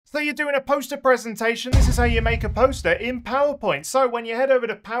So you're doing a poster presentation. This is how you make a poster in PowerPoint. So when you head over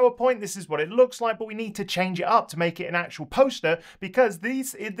to PowerPoint, this is what it looks like, but we need to change it up to make it an actual poster because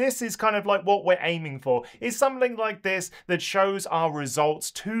this is kind of like what we're aiming for. Is something like this that shows our results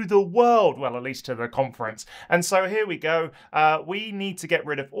to the world, well, at least to the conference. And so here we go. We need to get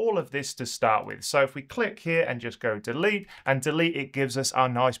rid of all of this to start with. So if we click here and just go delete and delete, it gives us our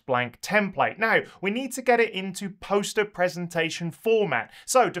nice blank template. Now we need to get it into poster presentation format.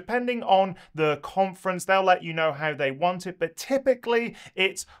 So depending on the conference, they'll let you know how they want it, but typically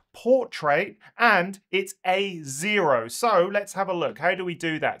it's portrait and it's A0. So let's have a look. How do we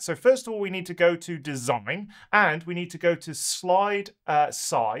do that? So first of all, we need to go to design and we need to go to slide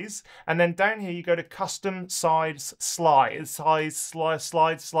size, and then down here you go to custom size slide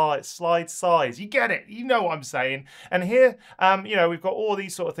size. You get it, you know what I'm saying. And here you know, we've got all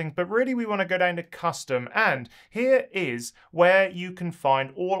these sort of things, but really we want to go down to custom, and here is where you can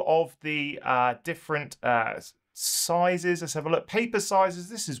find all of the different sizes. Let's have a look. Paper sizes.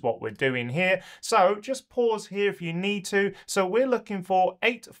 This is what we're doing here. So just pause here if you need to. So we're looking for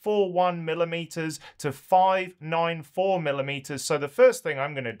 841 millimeters to 594 millimeters. So the first thing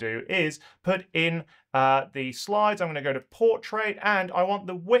I'm going to do is put in the slides. I'm going to go to portrait and I want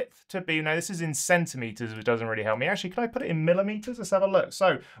the width to be, now this is in centimeters, which doesn't really help me. Actually, can I put it in millimeters? Let's have a look.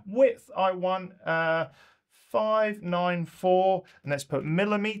 So width, I want 594, and let's put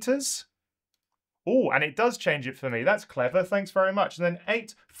millimeters. Oh, and it does change it for me. That's clever. Thanks very much. And then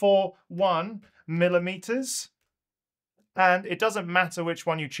 841 millimeters. And it doesn't matter which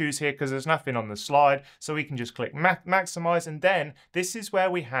one you choose here because there's nothing on the slide. So we can just click maximize. And then this is where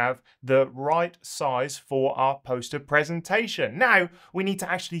we have the right size for our poster presentation. Now we need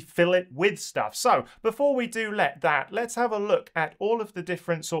to actually fill it with stuff. So before we do that, let's have a look at all of the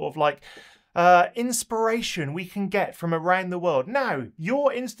different sort of like inspiration we can get from around the world. Now,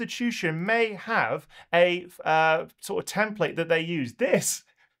 your institution may have a sort of template that they use. This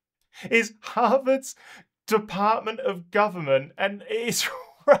is Harvard's Department of Government, and it's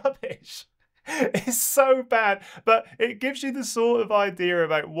rubbish. It's so bad, but it gives you the sort of idea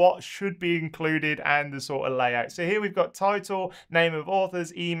about what should be included and the sort of layout. So here we've got title, name of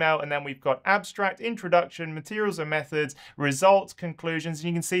authors, email, and then we've got abstract, introduction, materials and methods, results, conclusions. And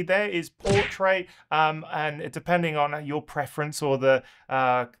you can see there is portrait, and depending on your preference or the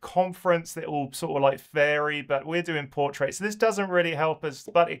conference, it will sort of like vary, but we're doing portrait. So this doesn't really help us,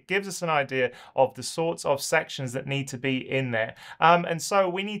 but it gives us an idea of the sorts of sections that need to be in there. And so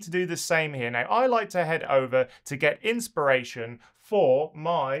we need to do the same here. Now, I like to head over to get inspiration for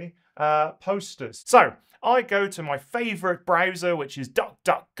my posters. So I go to my favorite browser, which is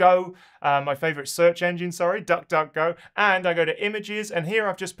DuckDuckGo, my favorite search engine, sorry, DuckDuckGo, and I go to images, and here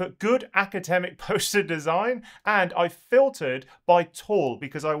I've just put good academic poster design, and I filtered by tall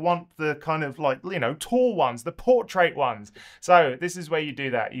because I want the kind of like, you know, tall ones, the portrait ones. So this is where you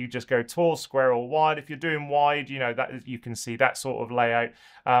do that. You just go tall, square, or wide. If you're doing wide, you know, that you can see that sort of layout.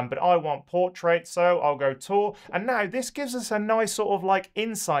 But I want portrait, so I'll go tall. And now this gives us a nice sort of like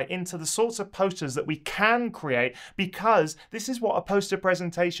insight into the sorts of posters that we can create, because this is what a poster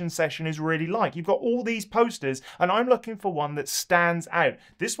presentation session is really like. You've got all these posters, and I'm looking for one that stands out.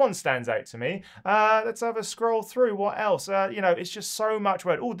 This one stands out to me. Let's have a scroll through. What else? You know, it's just so much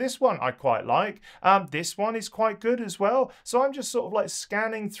word. Oh, this one I quite like. This one is quite good as well. So I'm just sort of like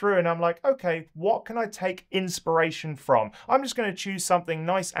scanning through, and I'm like, okay, what can I take inspiration from? I'm just going to choose something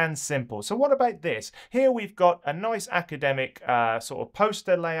nice and simple. So what about this? Here we've got a nice academic sort of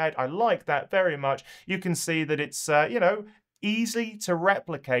poster layout. I like that very much. You can see that it's, you know, easy to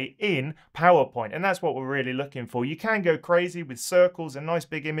replicate in PowerPoint, and that's what we're really looking for. You can go crazy with circles and nice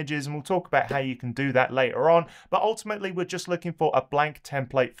big images, and we'll talk about how you can do that later on, but ultimately we're just looking for a blank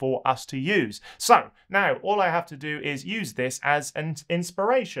template for us to use. So now all I have to do is use this as an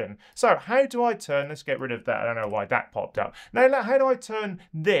inspiration. So how do I turn, let's get rid of that, I don't know why that popped up. Now how do I turn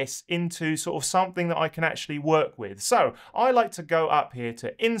this into sort of something that I can actually work with? So I like to go up here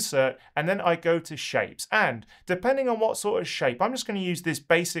to insert, and then I go to shapes, and depending on what sort of shape, I'm just going to use this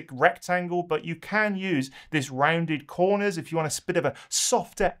basic rectangle, but you can use this rounded corners if you want a bit of a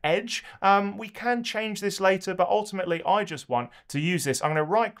softer edge. We can change this later, but ultimately I just want to use this. I'm going to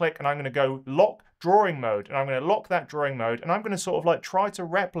right click and I'm going to go lock drawing mode, and I'm going to lock that drawing mode, and I'm going to sort of like try to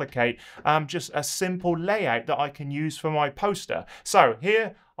replicate just a simple layout that I can use for my poster. So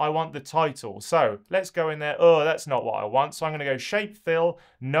here I want the title. So let's go in there. Oh, that's not what I want. So I'm going to go shape fill,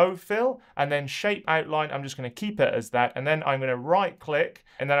 no fill, and then shape outline. I'm just going to keep it as that. And then I'm going to right click,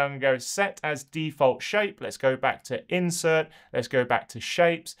 and then I'm going to go set as default shape. Let's go back to insert. Let's go back to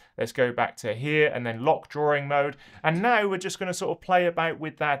shapes. Let's go back to here and then lock drawing mode. And now we're just going to sort of play about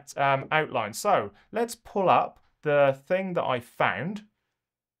with that outline. So let's pull up the thing that I found,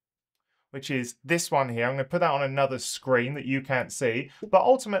 which is this one here. I'm going to put that on another screen that you can't see. But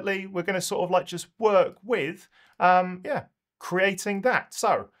ultimately, we're going to sort of like just work with, creating that.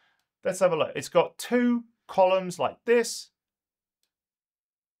 So let's have a look. It's got 2 columns like this,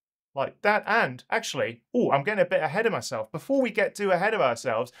 like that. And actually, I'm getting a bit ahead of myself. Before we get too ahead of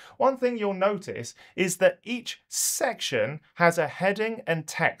ourselves, one thing you'll notice is that each section has a heading and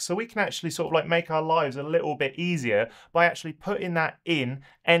text. So we can actually sort of like make our lives a little bit easier by actually putting that in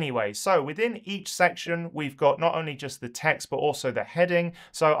anyway. So within each section, we've got not only just the text, but also the heading.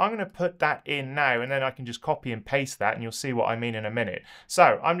 So I'm going to put that in now, and then I can just copy and paste that, and you'll see what I mean in a minute.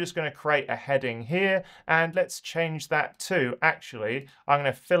 So I'm just going to create a heading here, and let's change that to, actually, I'm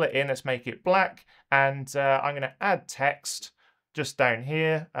going to fill it in. Let's make it black, and I'm going to add text just down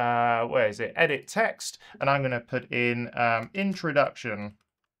here. Where is it? Edit text, and I'm going to put in introduction.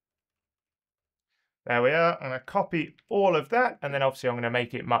 There we are. I'm going to copy all of that, and then obviously I'm going to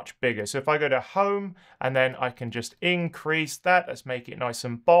make it much bigger. So if I go to home, and then I can just increase that. Let's make it nice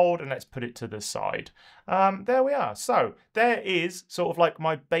and bold, and let's put it to the side. There we are. So there is sort of like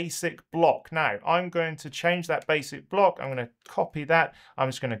my basic block. Now I'm going to change that basic block. I'm going to copy that. I'm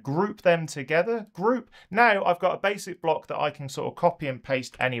just going to group them together. Group. Now I've got a basic block that I can sort of copy and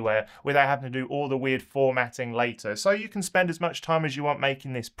paste anywhere without having to do all the weird formatting later. So you can spend as much time as you want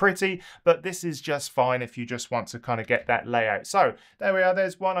making this pretty, but this is just fine if you just want to kind of get that layout. So there we are.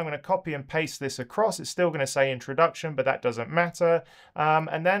 There's one. I'm going to copy and paste this across. It's still going to say introduction, but that doesn't matter.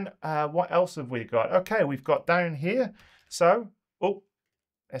 And then what else have we got? Okay, we've got down here. So,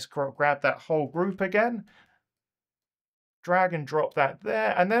 let's grab that whole group again. Drag and drop that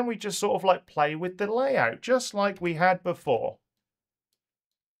there. And then we just sort of like play with the layout, just like we had before.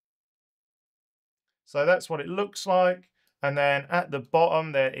 So that's what it looks like. And then at the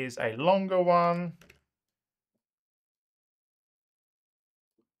bottom, there is a longer one,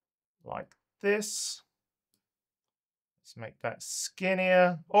 like this. Let's make that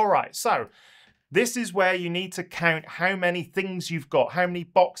skinnier. All right, so this is where you need to count how many things you've got, how many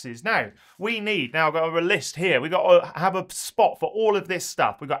boxes. Now, I've got a list here. We've got to have a spot for all of this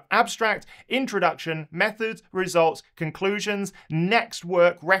stuff. We've got abstract, introduction, methods, results, conclusions, next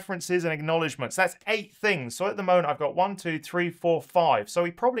work, references, and acknowledgements. That's 8 things. So at the moment, I've got 1, 2, 3, 4, 5. So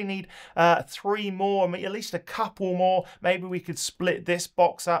we probably need 3 more, at least a couple more. Maybe we could split this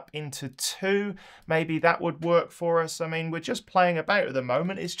box up into 2. Maybe that would work for us. I mean, we're just playing about at the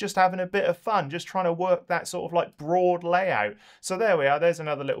moment. It's just having a bit of fun, just trying to work that sort of like broad layout. So there we are. There's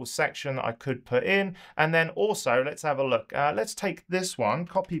another little section that I could put in. And then also, let's have a look. Let's take this one,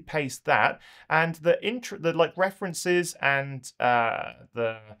 copy paste that, and the like references and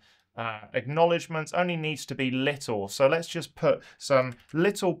the acknowledgements only needs to be little. So let's just put some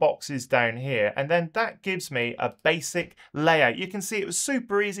little boxes down here, and then that gives me a basic layout. You can see it was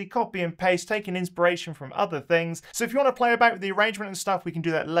super easy, copy and paste, taking inspiration from other things. So if you want to play about with the arrangement and stuff, we can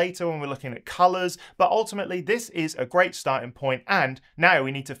do that later when we're looking at colors. But ultimately, this is a great starting point, and now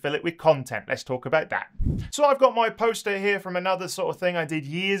we need to fill it with content. Let's talk about that. So I've got my poster here from another sort of thing I did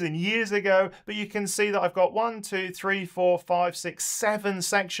years and years ago, but you can see that I've got 1, 2, 3, 4, 5, 6, 7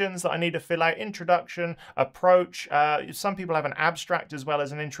 sections that I need to fill out. Introduction, approach. Some people have an abstract as well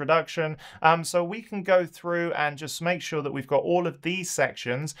as an introduction. So we can go through and just make sure that we've got all of these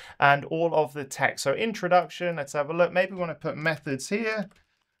sections and all of the text. So introduction, let's have a look. Maybe we want to put methods here.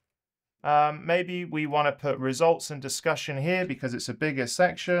 Maybe we want to put results and discussion here because it's a bigger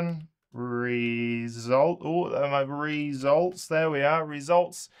section. Results, there we are,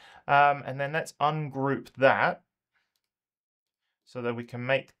 results. And then let's ungroup that so that we can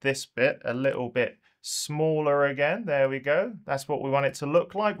make this bit a little bit smaller again. There we go. That's what we want it to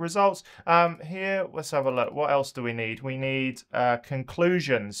look like. Results. Here, let's have a look. What else do we need? We need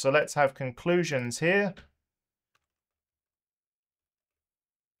conclusions. So let's have conclusions here.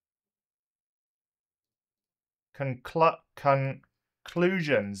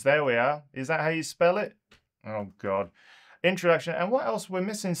 Conclusions. There we are. Is that how you spell it? Oh, God. Introduction. And what else? We're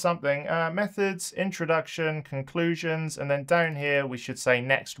missing something. Methods, introduction, conclusions, and then down here we should say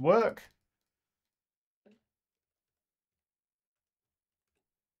next work.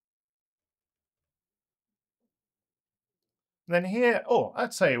 then here, oh, I'll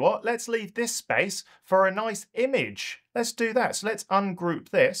tell you what, let's leave this space for a nice image. Let's do that. So let's ungroup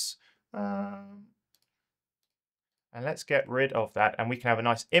this. And let's get rid of that, and we can have a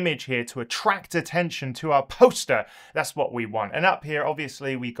nice image here to attract attention to our poster. That's what we want. And up here,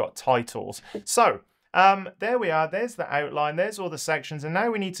 obviously, we got titles. So there we are. There's the outline. There's all the sections. And now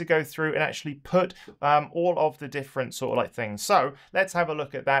we need to go through and actually put all of the different sort of like things. So let's have a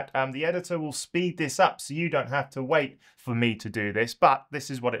look at that. The editor will speed this up so you don't have to wait for me to do this, but this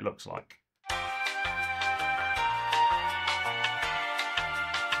is what it looks like.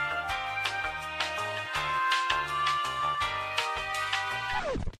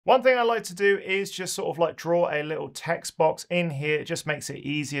 One thing I like to do is just sort of like draw a little text box in here. It just makes it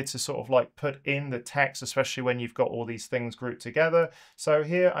easier to sort of like put in the text, especially when you've got all these things grouped together. So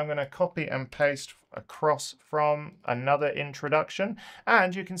here I'm going to copy and paste across from another introduction,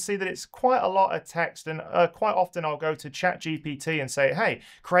 and you can see that it's quite a lot of text, and quite often I'll go to ChatGPT and say, hey,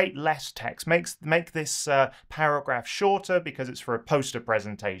 create less text, make this paragraph shorter because it's for a poster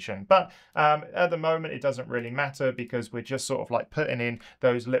presentation. But at the moment it doesn't really matter because we're just sort of like putting in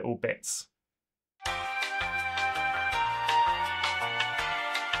those little bits.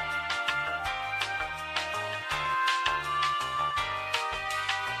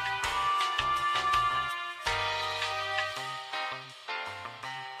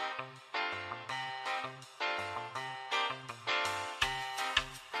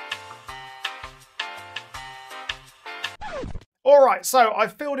 All right, so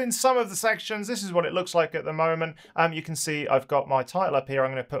I've filled in some of the sections. This is what it looks like at the moment. You can see I've got my title up here.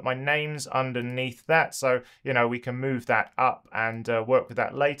 I'm going to put my names underneath that. So, you know, we can move that up and work with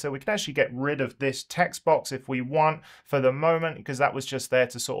that later. We can actually get rid of this text box if we want for the moment, because that was just there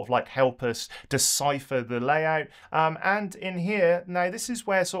to sort of like help us decipher the layout. And in here, now this is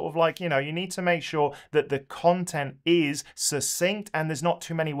where sort of like, you know, you need to make sure that the content is succinct and there's not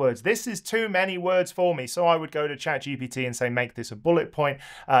too many words. This is too many words for me. So I would go to ChatGPT and say, make this a bullet point,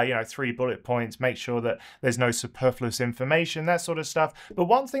 you know, 3 bullet points, make sure that there's no superfluous information, that sort of stuff. But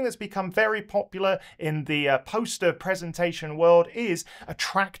one thing that's become very popular in the poster presentation world is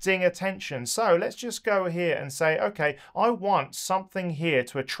attracting attention. So let's just go here and say, okay, I want something here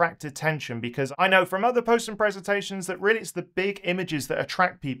to attract attention, because I know from other poster presentations that really it's the big images that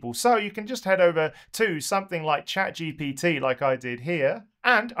attract people. So you can just head over to something like ChatGPT like I did here,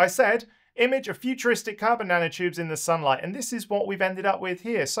 and I said, image of futuristic carbon nanotubes in the sunlight, and this is what we've ended up with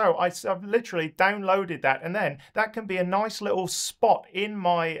here. So I've literally downloaded that, and then that can be a nice little spot in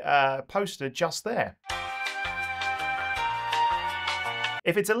my poster just there.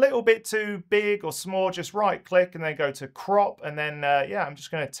 If it's a little bit too big or small, just right click and then go to crop, and then yeah, I'm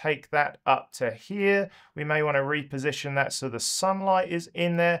just going to take that up to here. We may want to reposition that so the sunlight is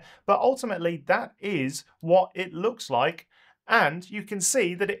in there, but ultimately that is what it looks like. And you can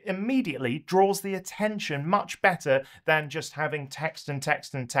see that it immediately draws the attention much better than just having text and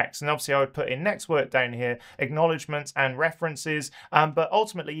text and text. And obviously I would put in next work down here, acknowledgements and references. But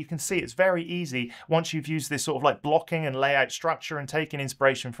ultimately you can see it's very easy once you've used this sort of like blocking and layout structure and taken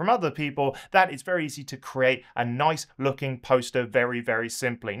inspiration from other people, that it's very easy to create a nice looking poster very, very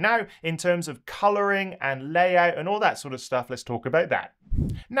simply. Now, in terms of coloring and layout and all that sort of stuff, let's talk about that.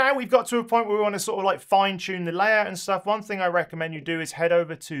 Now we've got to a point where we want to sort of like fine tune the layout and stuff. One thing I recommend you do is head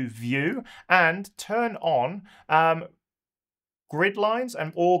over to View and turn on grid lines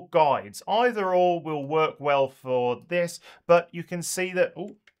and or guides. Either or will work well for this, but you can see that,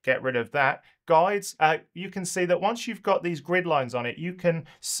 oh, get rid of that. Guides, you can see that once you've got these grid lines on it, you can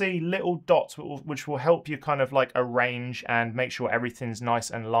see little dots which will help you kind of like arrange and make sure everything's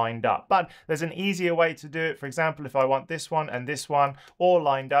nice and lined up. But there's an easier way to do it. For example, if I want this one and this one all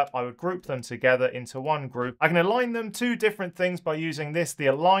lined up, I would group them together into one group. I can align them to different things by using this, the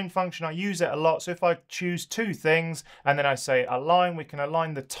align function. I use it a lot. So if I choose 2 things and then I say align, we can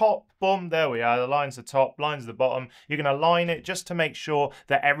align the top. Boom, there we are. The line's the top, line's the bottom. You can align it just to make sure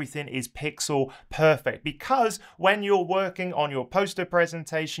that everything is pixel perfect, because when you're working on your poster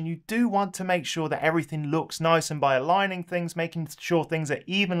presentation, you do want to make sure that everything looks nice, and by aligning things, making sure things are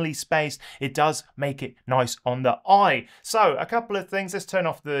evenly spaced, it does make it nice on the eye. So a couple of things. Let's turn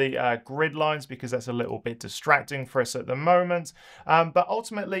off the grid lines because that's a little bit distracting for us at the moment. But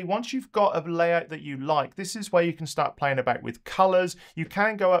ultimately, once you've got a layout that you like, this is where you can start playing about with colors. You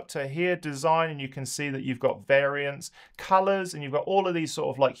can go up to here, design, and you can see that you've got variants, colors, and you've got all of these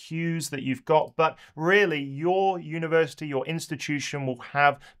sort of like hues that you've got. But really, your university, your institution will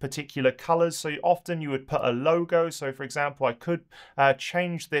have particular colors. So often you would put a logo. So for example, I could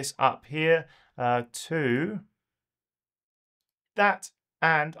change this up here to that,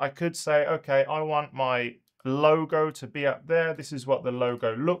 and I could say, okay, I want my logo to be up there. This is what the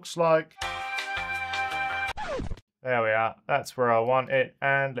logo looks like. There we are. That's where I want it.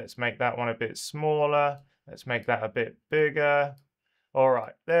 And let's make that one a bit smaller. Let's make that a bit bigger. All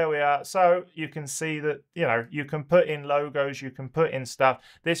right, there we are. So you can see that, you know, you can put in logos, you can put in stuff.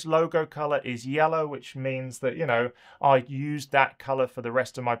 This logo color is yellow, which means that, you know, I used that color for the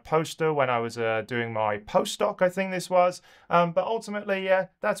rest of my poster when I was doing my postdoc, I think this was. But ultimately, yeah,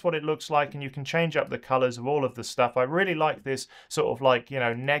 that's what it looks like. And you can change up the colors of all of the stuff. I really like this sort of like, you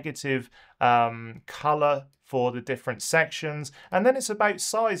know, negative color for the different sections. And then it's about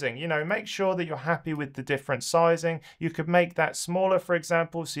sizing, you know, make sure that you're happy with the different sizing. You could make that smaller, for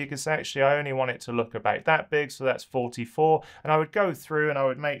example, so you could say, actually, I only want it to look about that big, so that's 44. And I would go through and I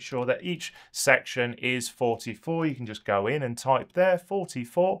would make sure that each section is 44. You can just go in and type there,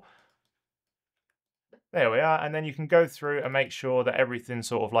 44. There we are, and then you can go through and make sure that everything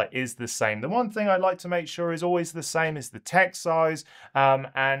sort of like is the same. The one thing I like to make sure is always the same is the text size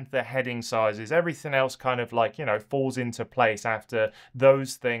and the heading sizes. Everything else kind of like, you know, falls into place after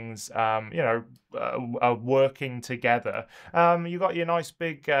those things, you know, are working together. You got your nice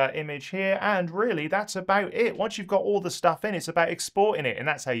big image here, and really that's about it. Once you've got all the stuff in, it's about exporting it, and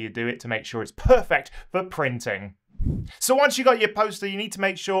that's how you do it to make sure it's perfect for printing. So once you got your poster, you need to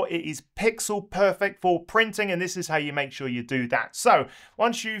make sure it is pixel perfect for printing, and this is how you make sure you do that. So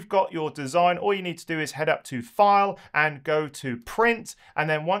once you've got your design, all you need to do is head up to File and go to Print, and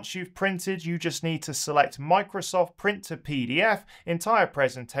then once you've printed, you just need to select Microsoft Print to PDF, entire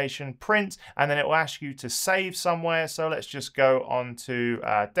presentation, print, and then it will ask you to save somewhere. So let's just go on to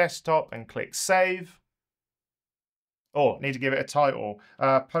Desktop and click Save. Oh, need to give it a title,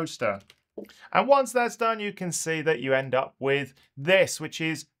 Poster. And once that's done, you can see that you end up with this, which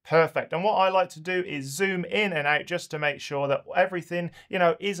is perfect. And what I like to do is zoom in and out just to make sure that everything, you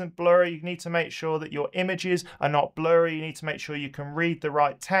know, isn't blurry. You need to make sure that your images are not blurry. You need to make sure you can read the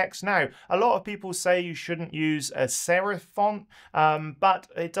right text. Now, a lot of people say you shouldn't use a serif font, but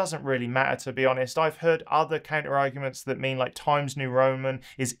it doesn't really matter, to be honest. I've heard other counter arguments that mean like Times New Roman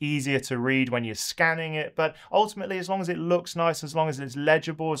is easier to read when you're scanning it. But ultimately, as long as it looks nice, as long as it's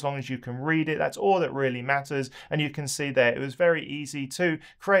legible, as long as you can read it, that's all that really matters. And you can see there, it was very easy to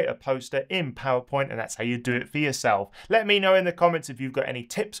create a poster in PowerPoint, and that's how you do it for yourself. Let me know in the comments if you've got any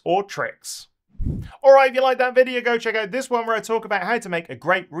tips or tricks. Alright, if you like that video, go check out this one where I talk about how to make a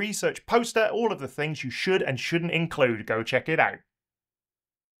great research poster, all of the things you should and shouldn't include. Go check it out.